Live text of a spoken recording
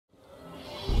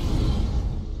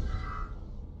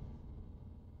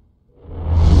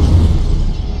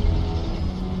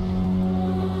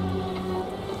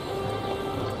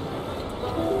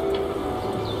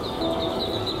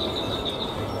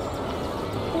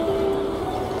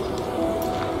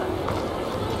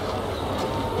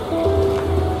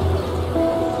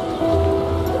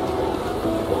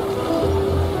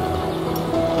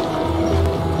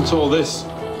What's all this?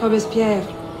 Robespierre.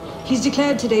 He's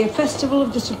declared today a festival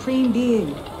of the Supreme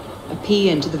Being. A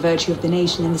paean to the virtue of the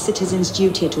nation and the citizens'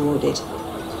 duty toward it.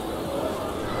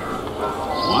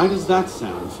 Why does that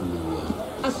sound familiar?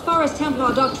 As far as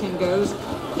Templar doctrine goes,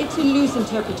 it's a loose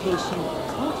interpretation.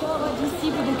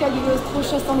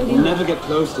 We'll never get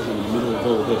close to him in the middle of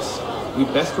all this.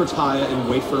 We'd best retire and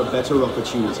wait for a better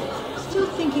opportunity. Still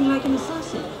thinking like an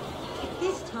assassin.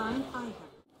 This time, I have.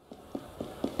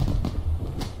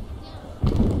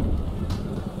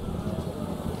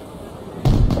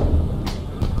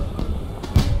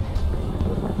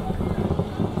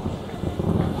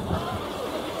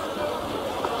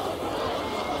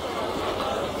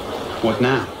 What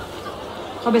now?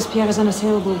 Robespierre is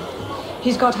unassailable.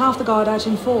 He's got half the guard out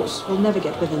in force. We'll never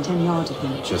get within 10 yards of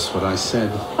him. Just what I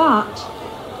said. But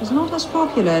he's not as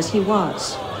popular as he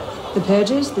was. The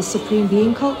purges, the Supreme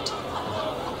Being cult.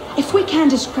 If we can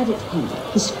discredit him,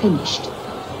 he's finished.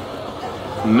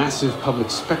 A massive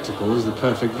public spectacle is the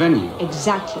perfect venue.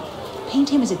 Exactly. Paint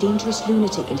him as a dangerous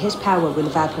lunatic and his power will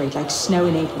evaporate like snow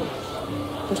in April.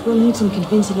 But we'll need some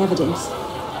convincing evidence.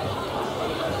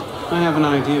 I have an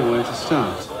idea where to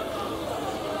start.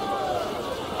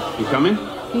 You coming?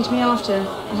 Meet me after.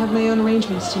 I have my own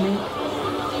arrangements to make.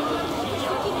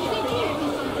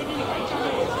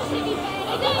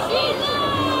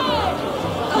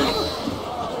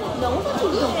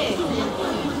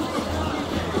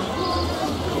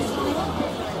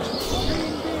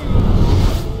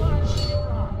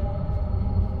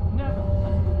 Never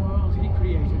has the world he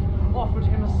created offered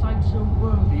him a sight so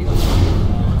worthy of...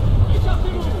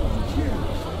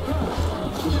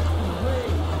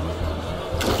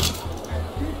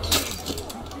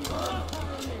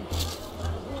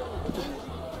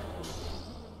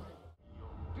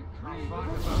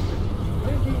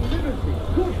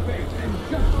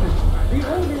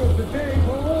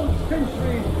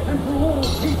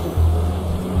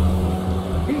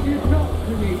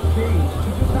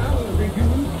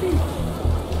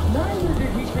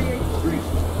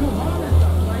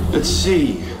 Let's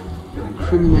see.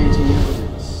 Incriminating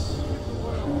evidence.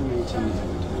 Incriminating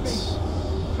evidence.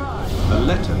 A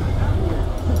letter.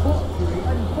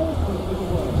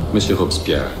 Monsieur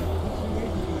Robespierre.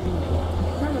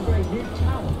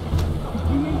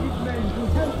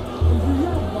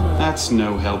 That's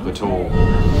no help at all.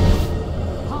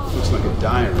 Looks like a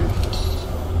diary.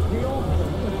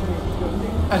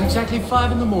 At exactly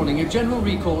 5 in the morning, a general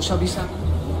recall shall be set.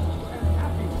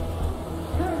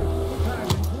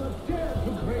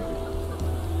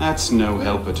 That's no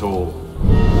help at all.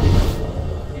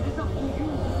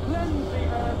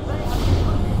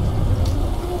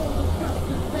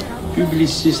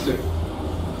 Publiciste.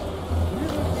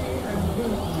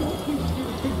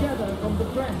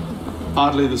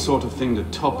 Hardly the sort of thing to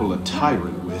topple a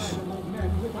tyrant with.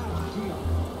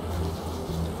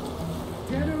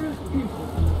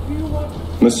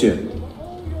 Monsieur,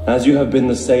 as you have been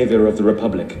the savior of the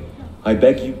Republic, I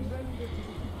beg you.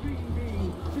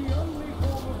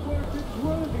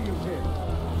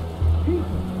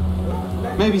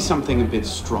 Maybe something a bit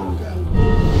stronger.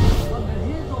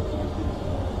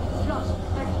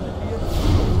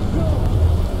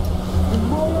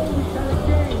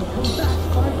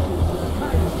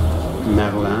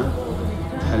 Merlin,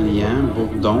 Tallien,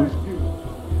 Bourdon.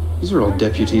 These are all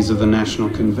deputies of the National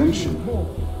Convention.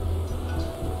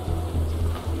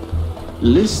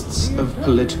 Lists of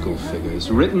political figures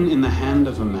written in the hand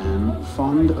of a man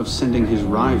fond of sending his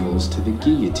rivals to the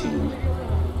guillotine.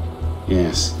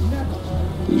 Yes,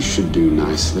 these should do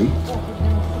nicely.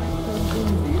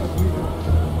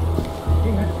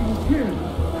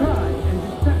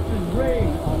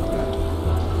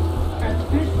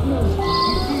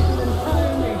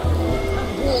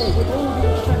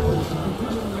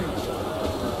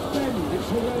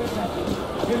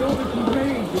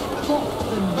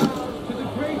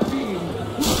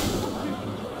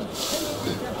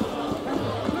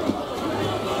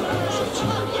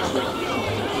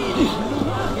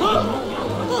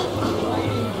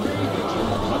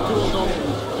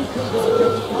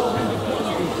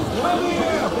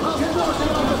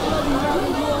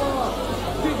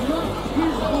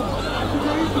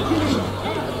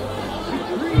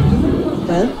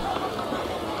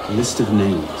 List of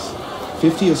names.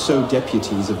 50 or so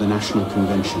deputies of the National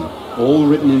Convention, all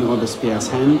written in Robespierre's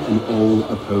hand and all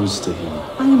opposed to him.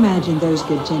 I imagine those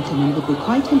good gentlemen would be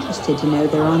quite interested to know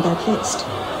they're on that list.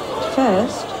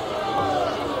 First...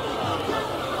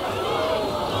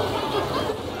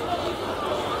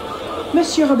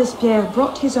 Monsieur Robespierre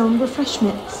brought his own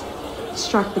refreshments.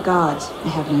 Distract the guards. I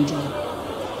have an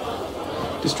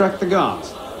idea. Distract the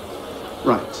guards?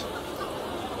 Right.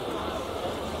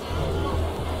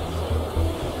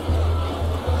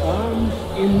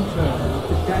 in turn with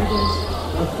the daggers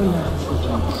of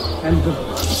fanaticism and the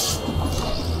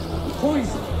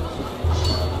poison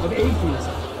of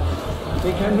atheism.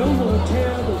 They can no more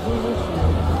tear the world from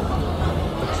the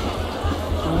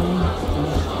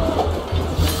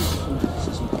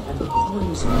and the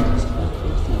poisons of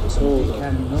atheism. They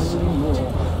can no more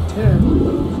tear the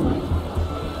world from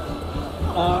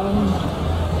armed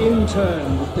in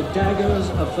turn with the daggers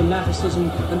of fanaticism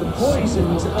and the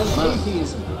poisons of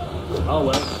atheism. Oh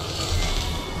well.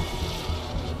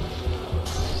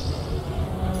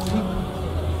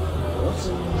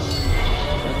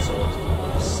 That's all.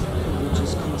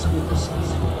 Sacrilegious conspiracies.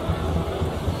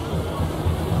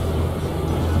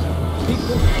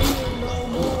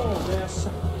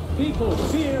 People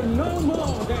fear no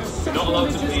more their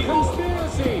sacrilegious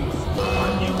conspiracies.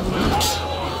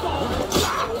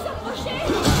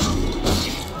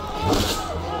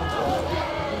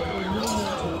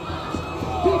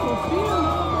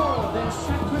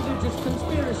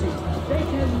 Conspiracies. They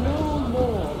can no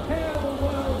more tear the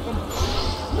world from...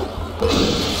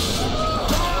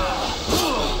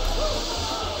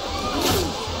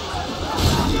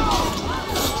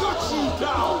 Shut you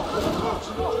down!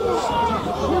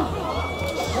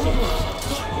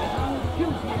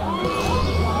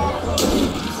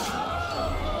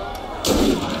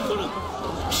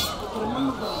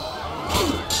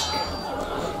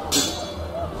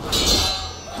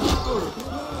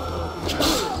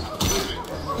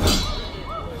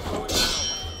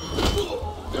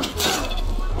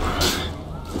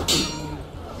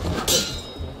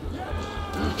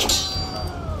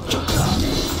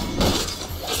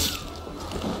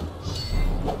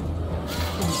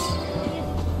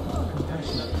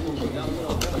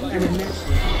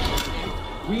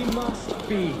 We must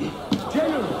be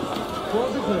generous for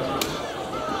the good.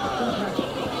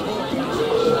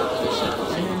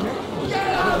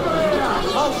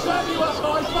 I'll show you what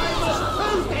my famous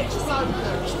food explodes.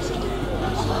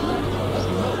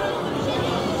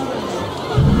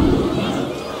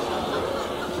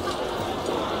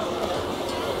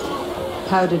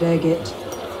 Powdered agate.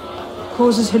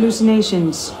 Causes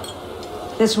hallucinations.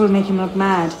 This will make him look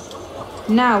mad.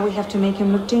 Now we have to make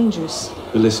him look dangerous.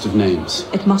 The list of names.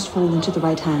 It must fall into the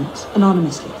right hands,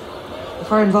 anonymously.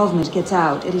 If our involvement gets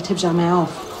out, it'll tip Germain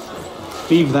off.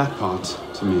 Leave that part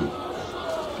to me.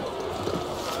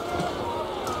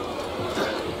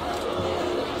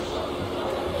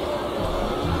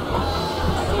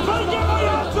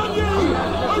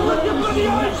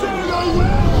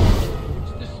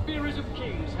 The spirit of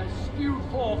kings has spewed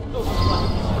forth the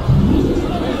floods.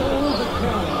 Let all the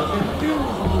crowns and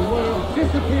ills of the world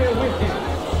disappear with him.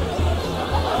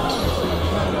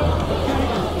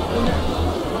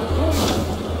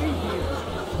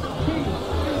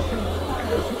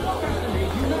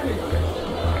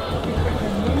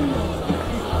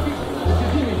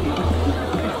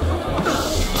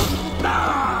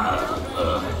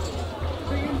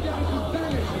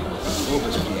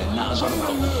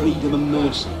 Freedom and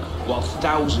mercy, while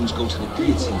thousands go to the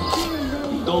guillotine.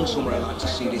 You've gone somewhere I'd like to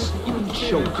see this. You can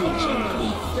show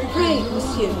concern. Pray,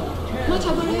 monsieur. Might I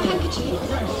borrow your handkerchief? You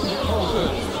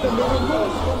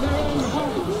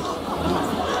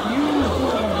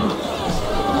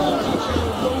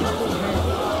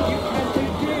can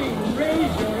again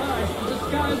raise your eyes to the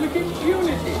sky with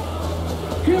impunity.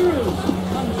 Heroes of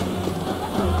country.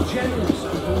 Generous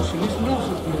devotion is not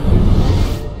of you.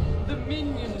 The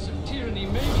minions of tyranny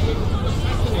may be able to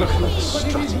assassinate you, but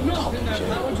it is not in their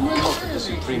power to Cult of the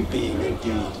Supreme Being,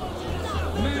 indeed.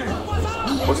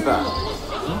 What's that?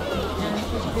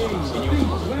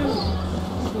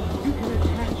 You can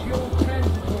attach your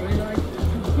transitory life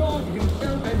to God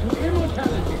himself and to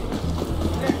immortality.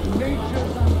 Let nature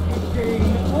thus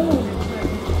regain all its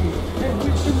majesty and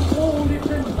wisdom all its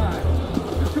empire.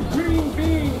 The Supreme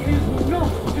Being is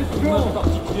not destroyed.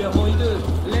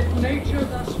 Let nature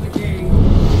thus regain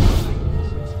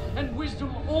and wisdom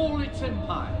all its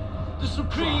empire. The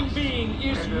Supreme Being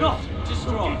is not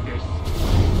destroyed.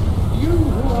 You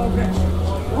who are wretched,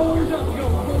 hold up your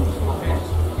woeful heads.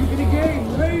 You can again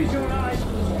raise your eyes to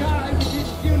the sky with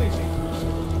impunity.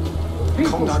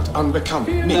 Conduct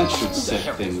unbecoming. That should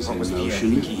set things in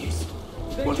motion.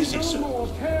 What is it, sir?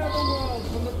 Tear the world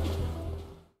from the...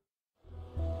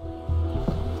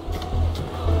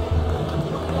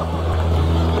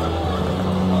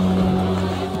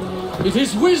 It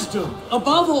is wisdom,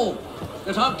 above all,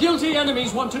 that our guilty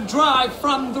enemies want to drive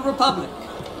from the Republic.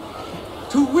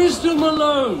 To wisdom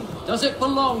alone does it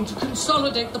belong to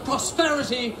consolidate the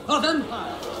prosperity of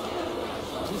empire.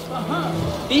 It is for her.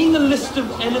 Being a list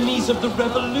of enemies of the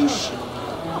revolution,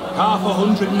 Half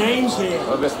 100 names here.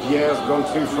 Robespierre's gone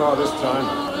too far this time.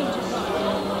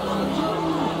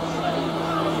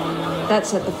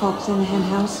 That's at the Fox in the Hen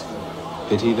House.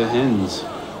 Pity the hens.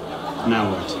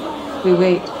 Now what? We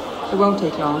wait. It won't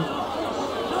take long.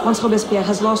 Once Robespierre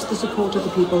has lost the support of the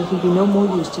people, he'll be no more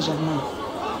use to Germain.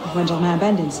 And when Germain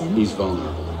abandons him... He's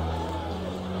vulnerable.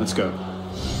 Let's go.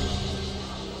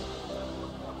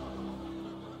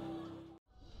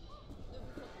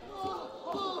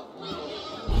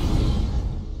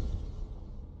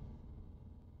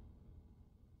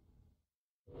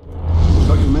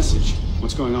 Got your message.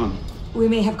 What's going on? We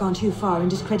may have gone too far in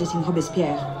discrediting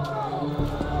Robespierre.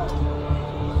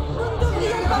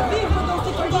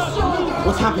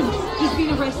 What's happened? He's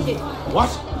been arrested. What?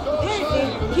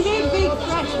 Apparently, he made a big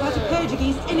threat about a purge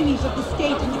against enemies of the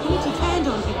state, and the committee turned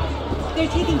on him. They're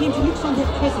taking him to Luxembourg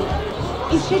prison.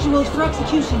 He's scheduled for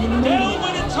execution in the morning.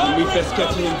 We best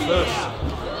get to him first.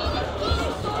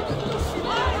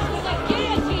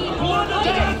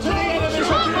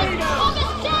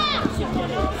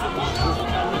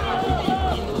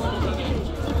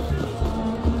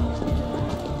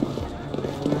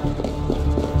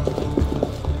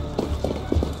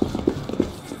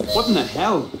 What in the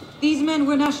hell? These men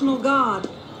were National Guard.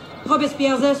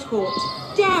 Robespierre's escort.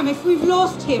 Damn, if we've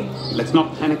lost him. Let's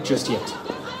not panic just yet.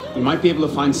 We might be able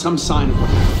to find some sign of what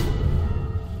happened.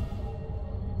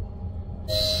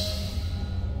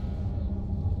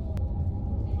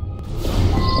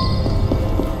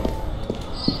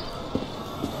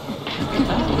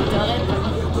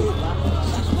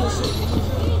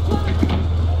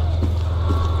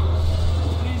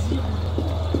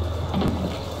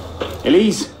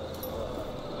 Elise,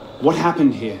 what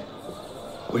happened here?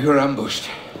 We were ambushed.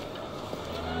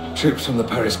 Troops from the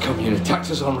Paris Commune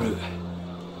attacked us en route.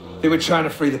 They were trying to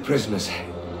free the prisoners.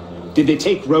 Did they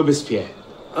take Robespierre?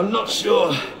 I'm not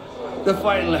sure. The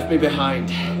fighting left me behind.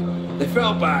 They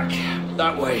fell back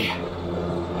that way.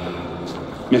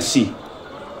 Merci.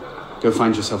 Go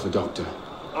find yourself a doctor.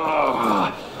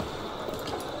 Oh.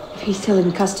 If he's still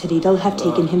in custody, they'll have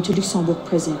taken him to Luxembourg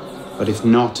prison. But if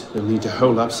not, they'll need to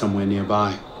hole up somewhere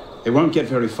nearby. They won't get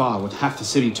very far with half the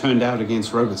city turned out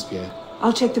against Robespierre.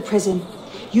 I'll check the prison.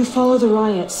 You follow the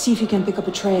riots, see if you can pick up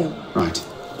a trail. Right.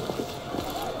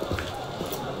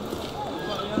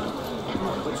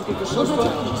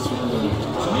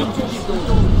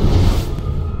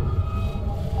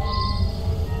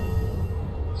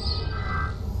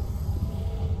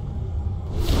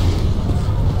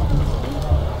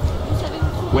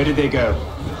 Where did they go?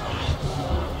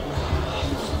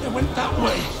 They went that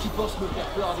way.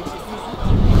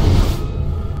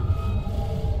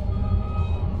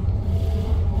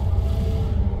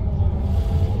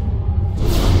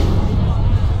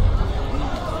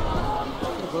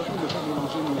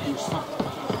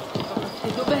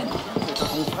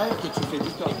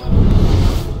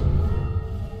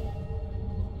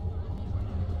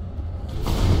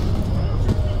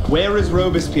 Where is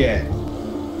Robespierre?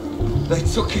 They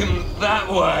took him that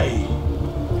way.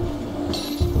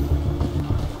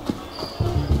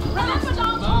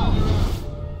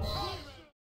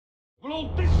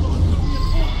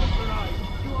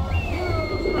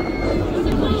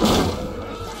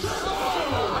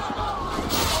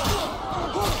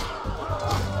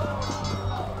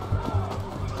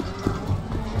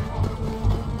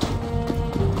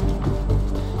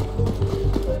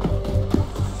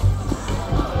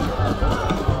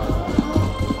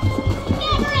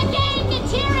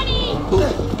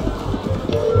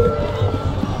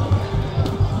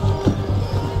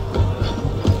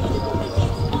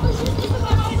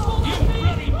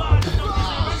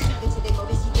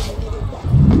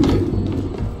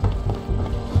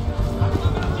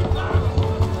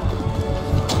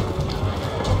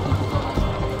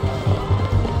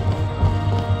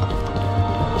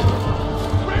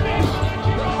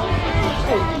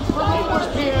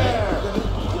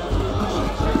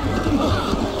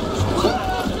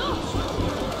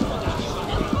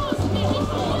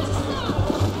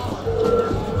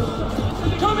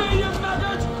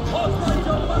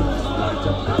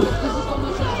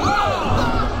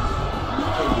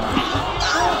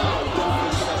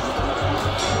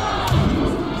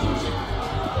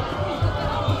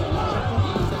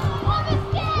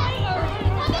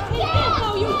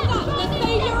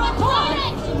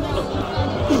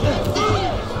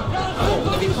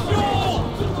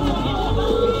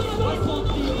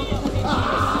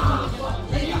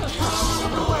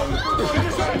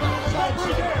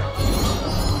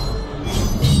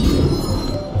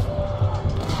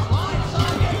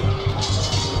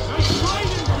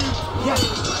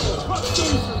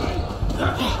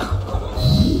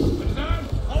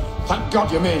 God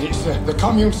you made it, sir. The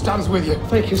commune stands with you.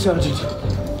 Thank you, Sergeant.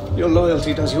 Your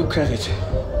loyalty does you credit.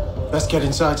 Let's get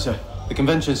inside, sir. The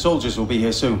convention soldiers will be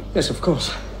here soon. Yes, of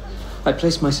course. I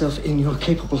place myself in your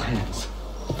capable hands.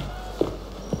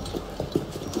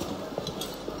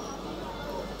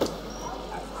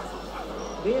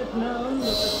 Be it known that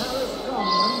the Palace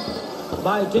Commune,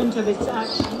 by dint of its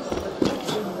actions,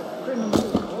 protecting the criminals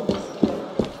of this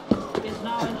case, is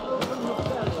now in open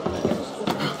rebellion against the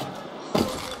nation.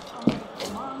 Under the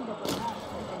command of the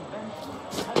National Convention,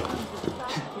 has been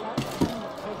dispatched the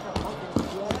administrator of this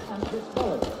year and his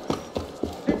followers.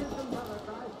 Citizens are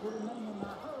advised to remain in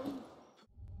their homes.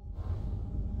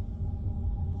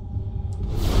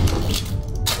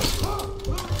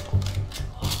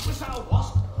 What's that,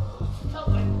 wasp? Help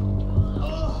me.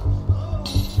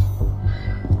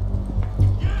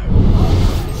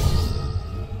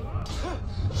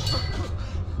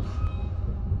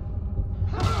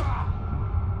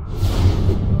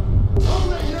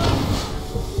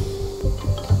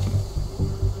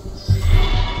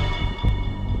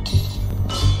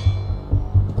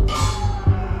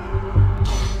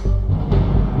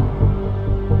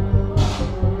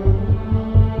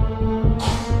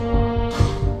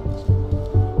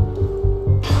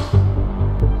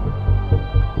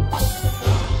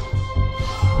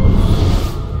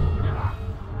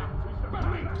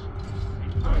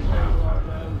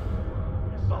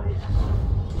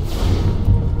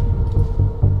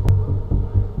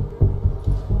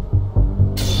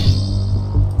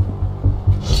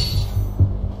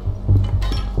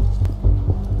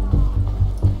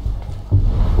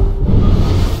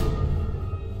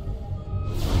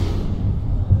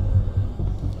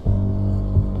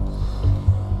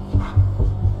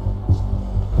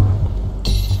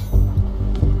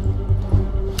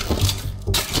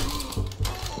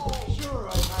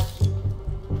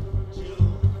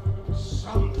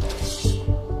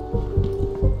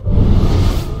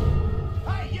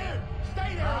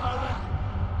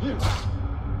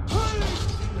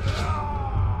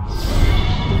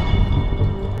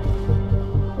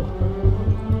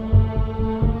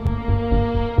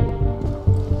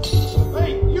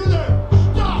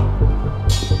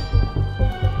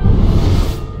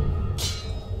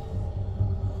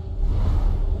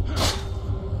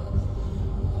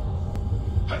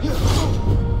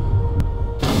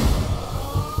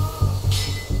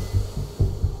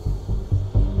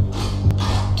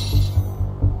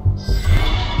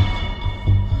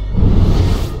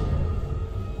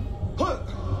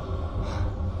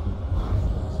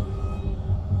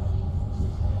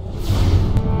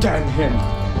 Damn him!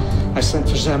 I sent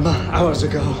for Germain hours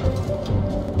ago.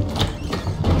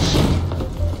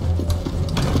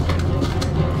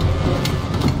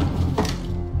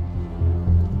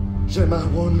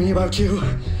 Germain warned me about you.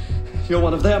 You're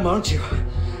one of them, aren't you?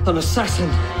 An assassin.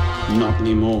 Not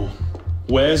anymore.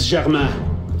 Where's Germain?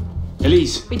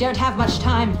 Elise. We don't have much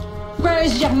time. Where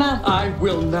is Germain? I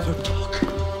will never talk.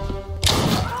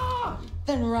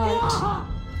 Then right.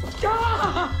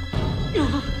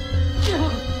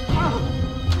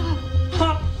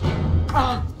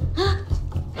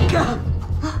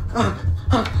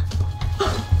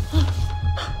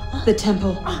 The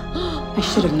temple. I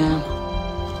should have known.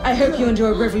 I hope you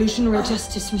enjoy revolutionary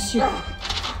justice, monsieur.